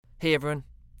Hey everyone,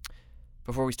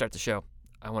 before we start the show,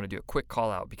 I want to do a quick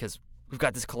call out because we've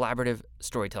got this collaborative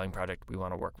storytelling project we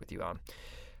want to work with you on.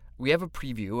 We have a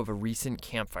preview of a recent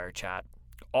campfire chat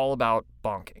all about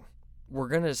bonking. We're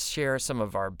going to share some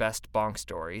of our best bonk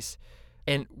stories,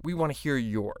 and we want to hear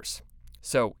yours.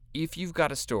 So if you've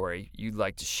got a story you'd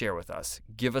like to share with us,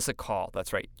 give us a call.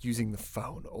 That's right, using the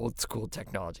phone, old school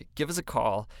technology. Give us a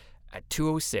call at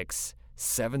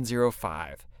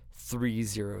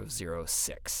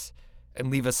 206-705-3006 and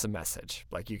leave us a message.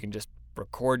 Like, you can just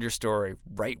record your story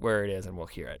right where it is and we'll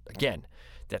hear it. Again,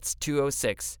 that's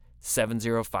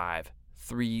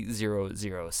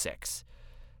 206-705-3006.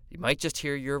 You might just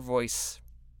hear your voice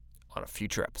on a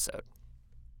future episode.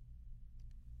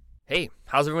 Hey,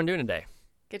 how's everyone doing today?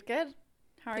 Good.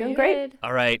 How are Doing you? great.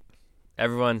 All right,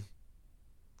 everyone,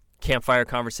 campfire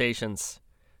conversations.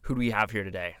 Who do we have here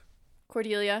today?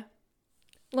 Cordelia.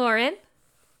 Lauren.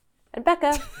 And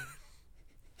Becca.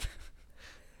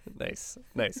 Nice.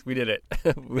 We did it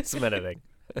with some editing.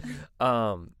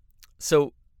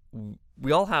 So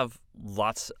we all have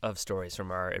lots of stories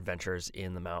from our adventures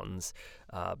in the mountains,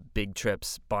 big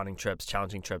trips, bonding trips,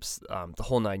 challenging trips, the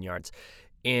whole nine yards.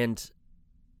 And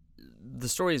the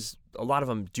stories, a lot of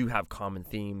them do have common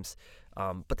themes,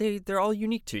 but they're all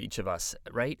unique to each of us,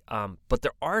 right? But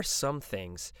there are some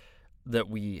things that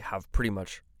we have pretty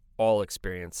much all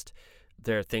experienced.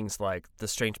 There are things like the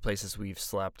strange places we've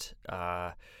slept,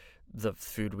 the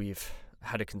food we've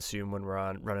had to consume when we're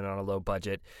running on a low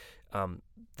budget,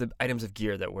 the items of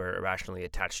gear that we're irrationally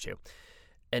attached to.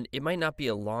 And it might not be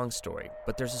a long story,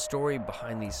 but there's a story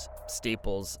behind these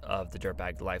staples of the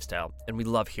dirtbag lifestyle, and we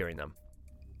love hearing them.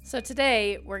 So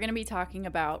today we're going to be talking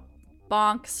about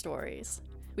bonk stories.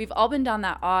 We've all been down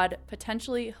that odd,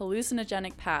 potentially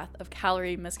hallucinogenic path of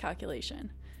calorie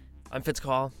miscalculation. I'm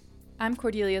Fitzcall. I'm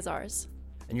Cordelia Zars.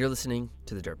 And you're listening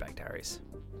to the Dirtbag Diaries.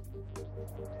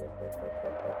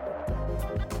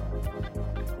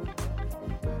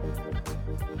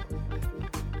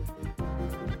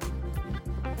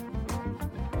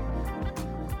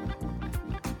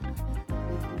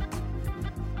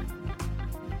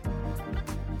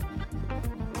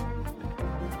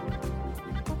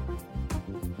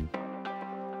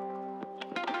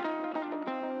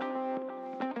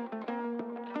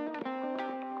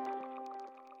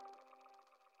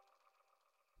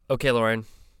 Okay, Lauren.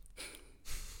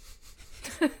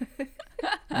 Your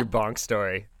bonk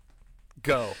story.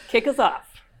 Go. Kick us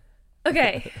off.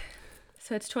 Okay,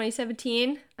 so it's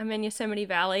 2017. I'm in Yosemite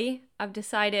Valley. I've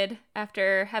decided,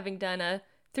 after having done a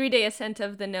 3-day ascent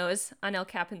of the nose on El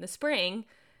Cap in the spring,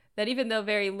 that even though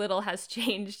very little has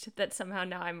changed, that somehow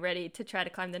now I'm ready to try to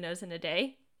climb the nose in a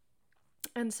day.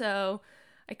 And so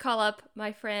I call up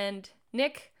my friend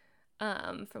Nick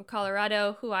from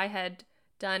Colorado, who I had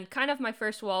done kind of my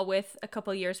first wall with a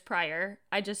couple years prior.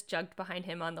 I just jugged behind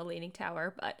him on the Leaning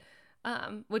Tower, but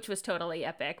which was totally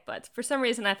epic. But for some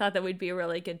reason, I thought that we'd be a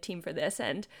really good team for this.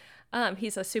 And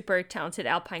he's a super talented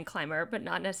alpine climber, but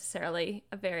not necessarily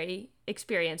a very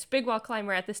experienced big wall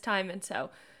climber at this time. And so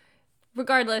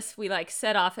regardless, we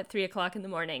set off at 3:00 in the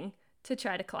morning to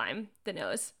try to climb the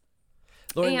nose.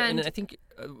 Lauren, and I think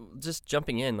just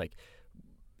jumping in,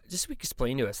 just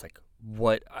explain to us,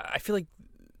 what I feel like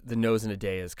the nose in a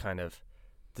day is kind of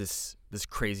this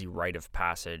crazy rite of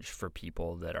passage for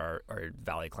people that are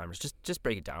valley climbers. Just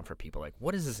break it down for people.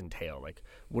 What does this entail?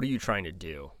 What are you trying to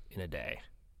do in a day?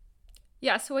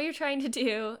 Yeah, so what you're trying to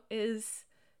do is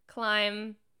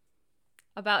climb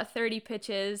about 30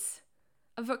 pitches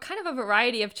of a kind of a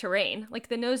variety of terrain.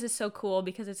 The nose is so cool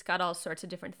because it's got all sorts of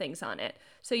different things on it.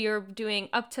 So you're doing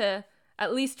up to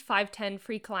at least 5-10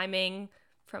 free climbing,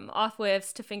 from off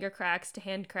whiffs to finger cracks to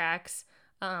hand cracks.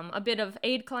 A bit of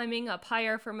aid climbing up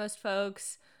higher for most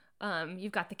folks.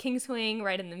 You've got the king swing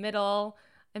right in the middle.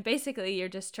 And basically you're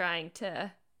just trying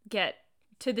to get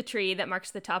to the tree that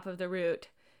marks the top of the route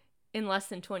in less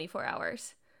than 24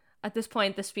 hours. At this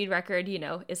point, the speed record,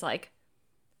 is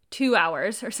 2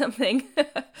 hours or something.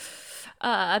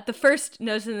 The first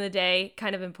nose in the day,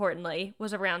 kind of importantly,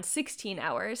 was around 16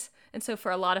 hours. And so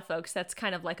for a lot of folks, that's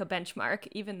kind of like a benchmark,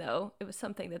 even though it was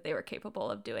something that they were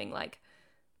capable of doing,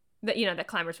 that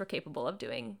climbers were capable of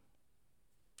doing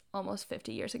almost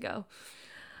 50 years ago.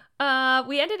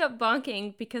 We ended up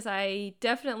bonking because I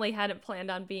definitely hadn't planned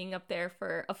on being up there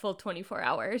for a full 24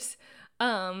 hours.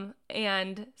 And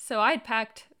so I'd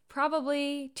packed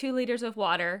probably 2 liters of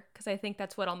water, because I think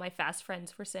that's what all my fast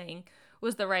friends were saying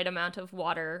was the right amount of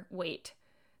water weight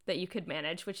that you could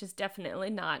manage, which is definitely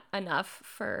not enough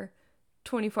for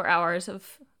 24 hours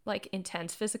of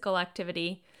intense physical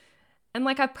activity. And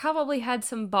like I probably had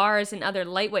some bars and other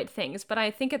lightweight things, but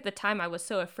I think at the time I was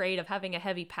so afraid of having a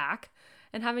heavy pack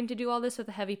and having to do all this with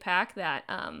a heavy pack that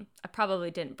I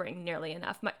probably didn't bring nearly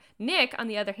enough. Nick, on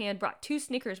the other hand, brought 2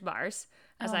 Snickers bars,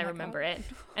 as I remember it,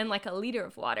 and like a liter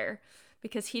of water,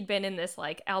 because he'd been in this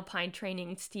like alpine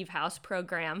training Steve House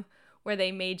program where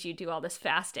they made you do all this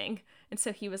fasting. And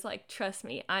so he was like, trust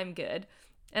me, I'm good.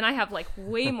 And I have like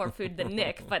way more food than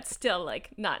Nick, but still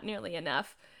like not nearly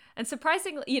enough. And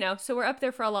surprisingly, so we're up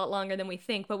there for a lot longer than we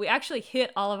think, but we actually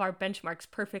hit all of our benchmarks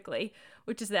perfectly,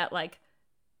 which is that like,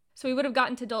 so we would have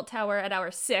gotten to Dolt Tower at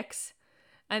hour 6,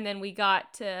 and then we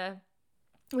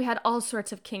had all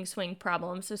sorts of king swing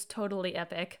problems. It was totally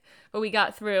epic, but we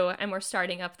got through and we're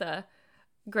starting up the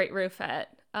Great Roof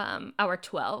at hour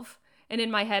 12. And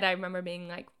in my head, I remember being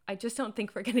like, I just don't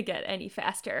think we're going to get any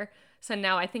faster. So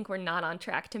now I think we're not on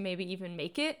track to maybe even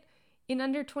make it in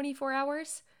under 24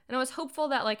 hours. And I was hopeful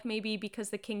that like maybe because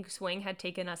the king swing had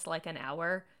taken us like an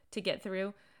hour to get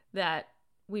through, that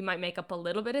we might make up a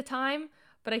little bit of time.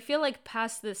 But I feel like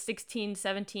past the 16,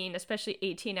 17, especially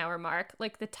 18-hour mark,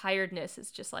 like the tiredness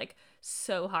is just like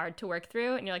so hard to work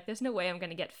through. And you're like, there's no way I'm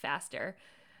going to get faster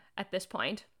at this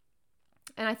point.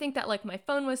 And I think that like my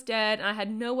phone was dead and I had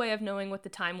no way of knowing what the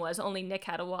time was. Only Nick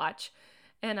had a watch.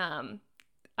 And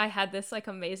I had this like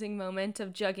amazing moment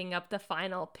of jugging up the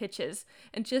final pitches.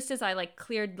 And just as I like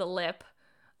cleared the lip,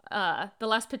 the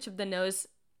last pitch of the nose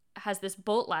has this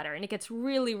bolt ladder and it gets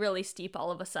really, really steep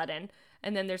all of a sudden.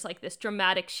 And then there's like this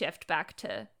dramatic shift back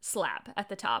to slab at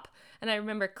the top. And I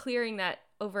remember clearing that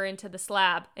over into the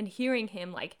slab and hearing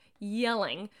him like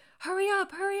yelling, hurry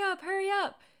up, hurry up, hurry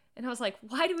up. And I was like,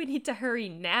 why do we need to hurry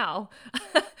now?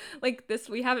 Like this,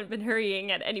 we haven't been hurrying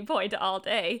at any point all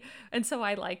day. And so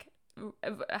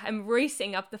I'm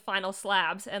racing up the final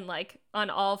slabs and like on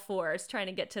all fours trying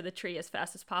to get to the tree as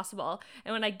fast as possible.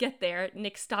 And when I get there,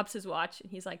 Nick stops his watch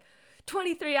and he's like,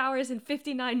 23 hours and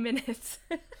 59 minutes.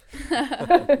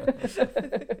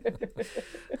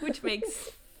 Which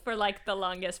makes for like the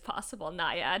longest possible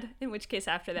naiad. In which case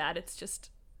after that, it's just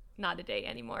not a day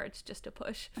anymore. It's just a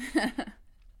push.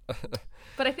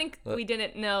 But I think we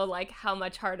didn't know like how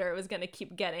much harder it was going to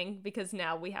keep getting, because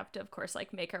now we have to, of course,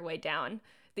 like make our way down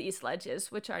the east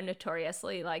ledges, which are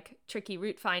notoriously like tricky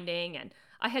route finding. And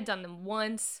I had done them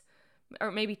once or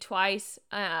maybe twice,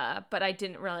 but I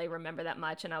didn't really remember that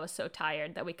much. And I was so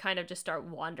tired that we kind of just start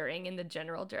wandering in the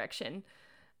general direction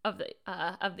of the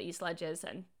east ledges.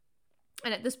 And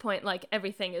at this point, like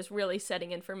everything is really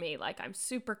setting in for me. Like I'm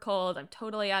super cold. I'm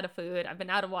totally out of food. I've been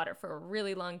out of water for a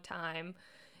really long time.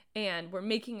 And we're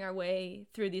making our way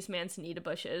through these manzanita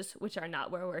bushes, which are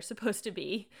not where we're supposed to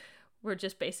be. We're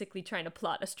just basically trying to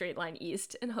plot a straight line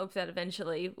east and hope that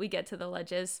eventually we get to the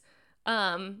ledges.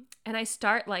 And I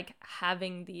start like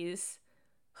having these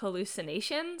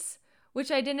hallucinations,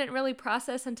 which I didn't really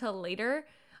process until later,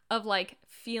 of like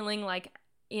feeling like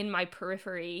in my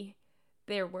periphery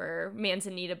there were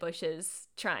manzanita bushes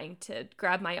trying to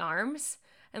grab my arms.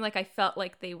 And like I felt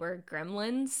like they were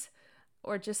gremlins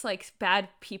or just like bad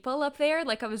people up there.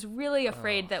 Like I was really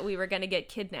afraid that we were going to get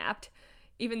kidnapped,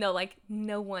 even though like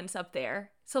no one's up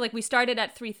there. So like we started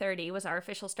at 3:30 was our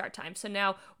official start time. So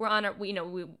now we're on our,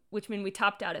 which means we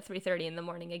topped out at 3:30 in the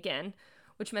morning again,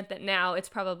 which meant that now it's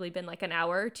probably been like an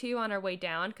hour or two on our way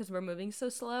down because we're moving so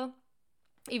slow.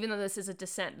 Even though this is a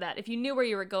descent that if you knew where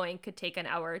you were going could take an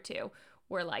hour or two,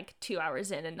 we're like 2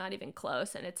 hours in and not even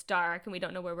close, and it's dark and we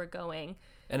don't know where we're going.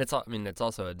 And it's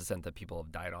also a descent that people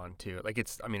have died on too. Like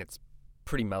it's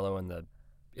pretty mellow in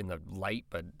the light,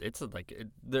 but it's like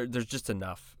there's just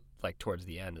enough like towards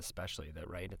the end, especially that,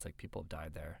 right? It's like people have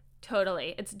died there.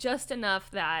 Totally. It's just enough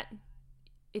that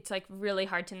it's like really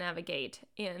hard to navigate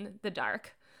in the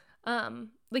dark.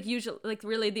 Like usually, like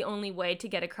really the only way to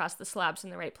get across the slabs in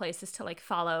the right place is to like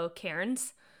follow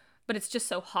cairns, but it's just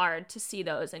so hard to see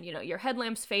those. And your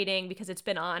headlamp's fading because it's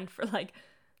been on for like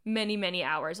many, many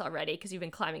hours already because you've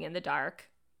been climbing in the dark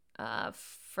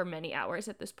for many hours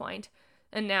at this point.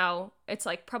 And now it's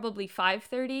like probably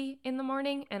 5:30 in the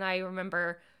morning. And I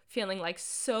remember feeling like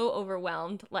so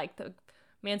overwhelmed, like the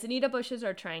manzanita bushes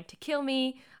are trying to kill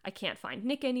me. I can't find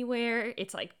Nick anywhere.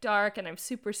 It's like dark and I'm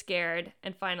super scared.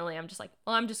 And finally I'm just like,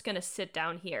 well, I'm just going to sit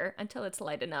down here until it's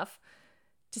light enough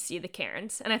to see the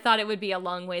cairns. And I thought it would be a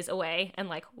long ways away. And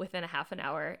like within a half an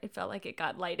hour, it felt like it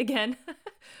got light again.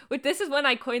 This is when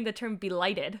I coined the term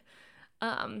belighted,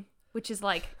 which is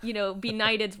like,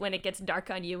 benighted's when it gets dark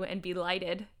on you and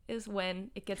belighted is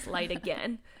when it gets light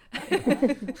again.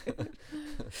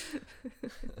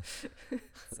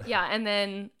 Yeah, and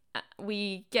then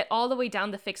we get all the way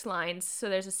down the fixed lines. So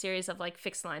there's a series of like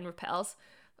fixed line rappels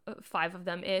 5 of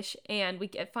them ish, and we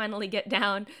finally get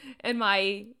down, and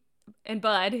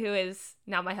Bud, who is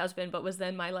now my husband but was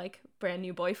then my like brand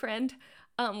new boyfriend,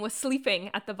 was sleeping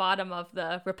at the bottom of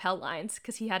the rappel lines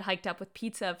because he had hiked up with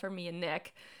pizza for me and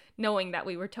Nick, knowing that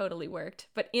we were totally worked.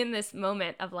 But in this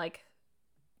moment of like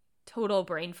total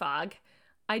brain fog,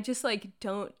 I just like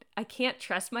I can't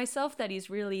trust myself that he's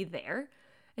really there.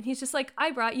 And he's just like,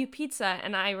 I brought you pizza.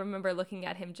 And I remember looking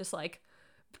at him just like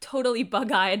totally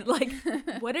bug-eyed, like,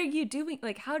 what are you doing?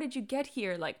 Like, how did you get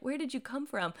here? Like, where did you come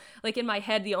from? Like, in my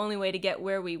head, the only way to get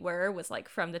where we were was like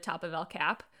from the top of El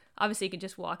Cap. Obviously, you could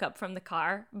just walk up from the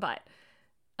car, but,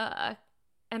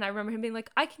 and I remember him being like,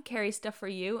 I can carry stuff for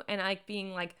you. And I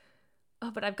being like,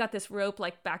 oh, but I've got this rope,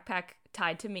 like, backpack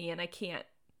tied to me and I can't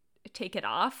take it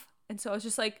off. And so I was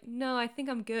just like, no, I think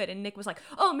I'm good. And Nick was like,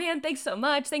 oh man, thanks so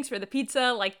much. Thanks for the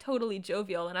pizza. Like, totally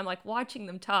jovial. And I'm like watching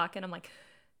them talk and I'm like,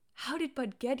 how did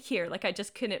Bud get here? Like, I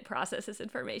just couldn't process this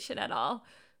information at all.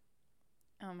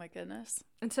 Oh my goodness.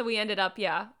 And so we ended up,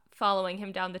 following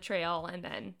him down the trail and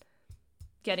then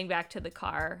getting back to the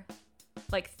car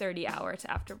like 30 hours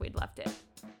after we'd left it.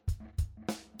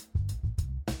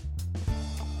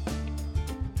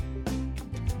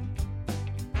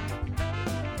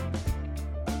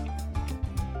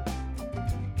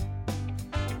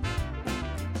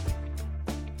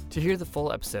 To hear the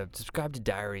full episode, subscribe to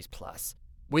Diaries Plus.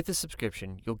 With the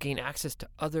subscription, you'll gain access to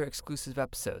other exclusive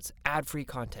episodes, ad-free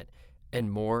content,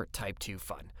 and more Type 2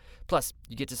 fun. Plus,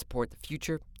 you get to support the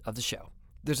future of the show.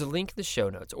 There's a link in the show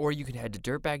notes, or you can head to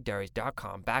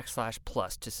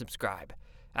dirtbagdiaries.com/plus to subscribe.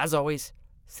 As always,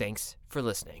 thanks for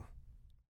listening.